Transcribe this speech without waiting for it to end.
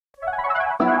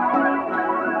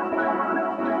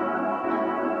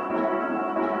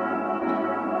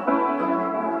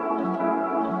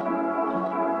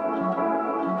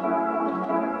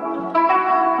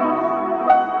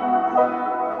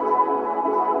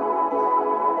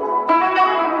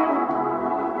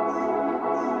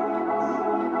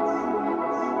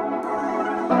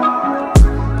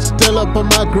up on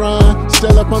my grind,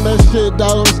 still up on that shit,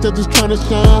 dog. I'm still just tryna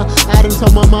shine. I done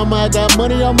told my mama I got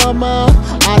money on my mind.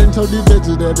 I done told these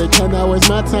bitches that they cannot waste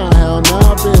my time. Hell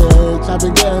nah, bitch. I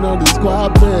been getting on these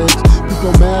squad, bitch.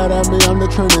 People mad at me, I'm the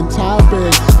trending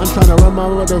topic. I'm tryna run my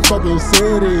motherfucking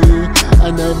city,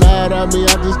 and they mad at me,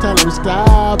 I just tell them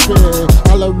stop it.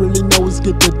 All I really know is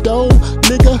get the dough,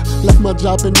 nigga. Left my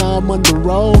job and now I'm on the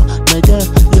road, nigga.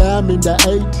 Yeah, I'm in the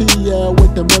ATL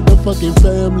with the motherfucking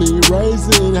family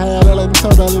raising hell. I done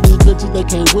told all of these bitches they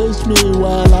can't wish me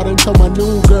well. I done told my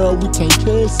new girl we can't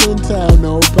kiss and tell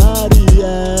nobody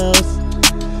else.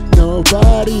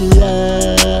 Nobody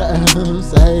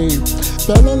else, hey.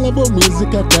 Fell in love with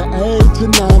music at the age of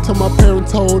 9. Told my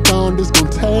parents, hold on, this gon'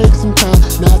 take some time.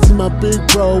 Now I see my big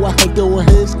bro, I had doing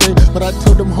his thing, but I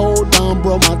told him, hold on,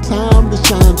 bro, my time to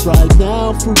shine's right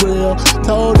now, for real.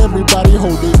 Told everybody,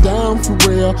 hold it down, for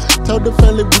real. Told the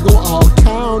family we gon' all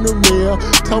count a meal.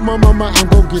 Told my mama I'm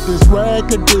gon' get this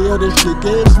record deal. This shit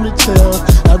gives me chills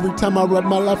every time I rap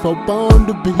my life up on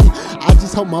the beat. I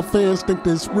just hope my fans think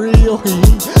this real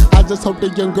heat. I just hope the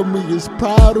younger me is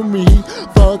proud of me.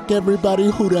 Fuck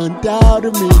everybody who done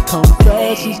doubted me.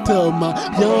 Confessions to my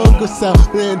younger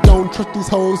self. Man, don't trust these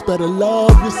hoes, better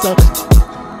love yourself.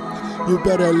 You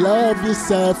better love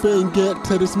yourself and get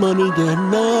to this money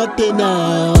and nothing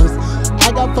else.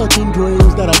 I got fucking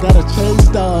dreams that I gotta chase,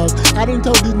 dog. I done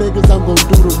told these niggas I'm gon'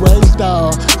 do the race,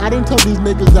 dog. I done told these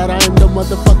niggas that I am the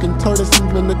motherfucking tortoise,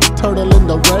 even the turtle in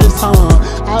the race, huh?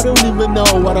 I don't even know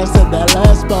what I said that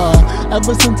last bar.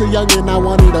 Ever since a youngin' I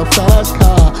wanted a fast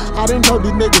car. I done told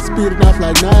these niggas speeding off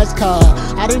like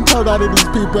NASCAR. I done told all of these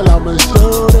people I'm a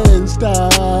shooting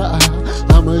star.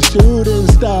 I'm a shooting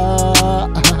star.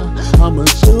 I'm a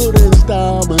shooting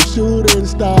star. I'm a shooting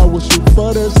star. We'll shoot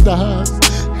for the stars.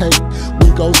 Hey,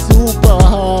 we go super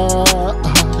hard.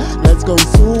 Let's go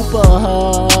super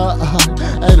hard.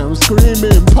 And I'm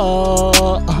screaming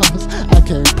pause. I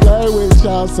can't play with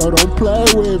y'all, so don't play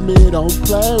with me. Don't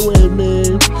play with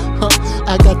me.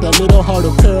 I got that little heart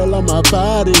of pearl on my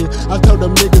body. I told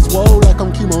them niggas, whoa, like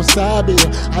I'm Kemosabe.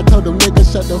 I told them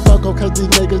niggas, shut the fuck up, cause these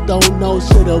niggas don't know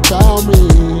shit about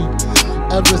me.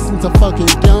 Ever since a fucking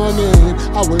youngin',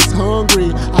 I was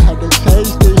hungry. I had to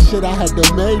chase this shit, I had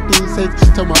to make these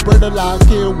hits. Tell my brother lock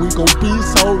in, we gon' be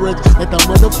so rich. Like the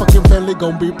motherfucking family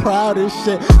gon' be proud as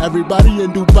shit. Everybody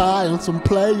in Dubai on some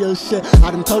player shit.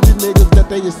 I done told these niggas that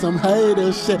they is some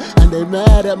hater shit, and they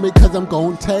mad at me cause I'm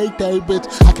gon' take they bitch.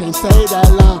 I can't say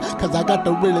that line, cause I got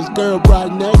the realest girl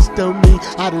right next to me.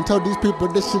 I done told these people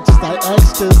this shit just like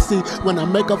ecstasy. When I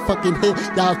make a fucking hit,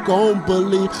 y'all gon'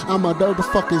 believe I'm a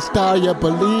motherfucking star, yeah,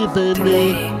 believe in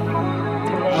me.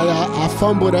 I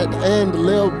fumbled at the end a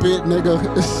little bit, nigga,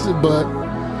 but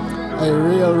hey,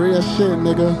 real shit,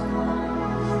 nigga.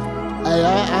 Hey,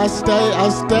 I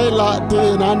stay locked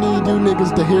in. I need you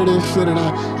niggas to hear this shit, and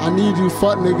I need you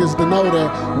fuck niggas to know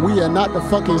that we are not the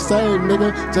fucking same,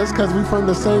 nigga. Just cause we from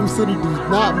the same city does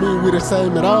not mean we the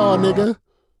same at all, nigga.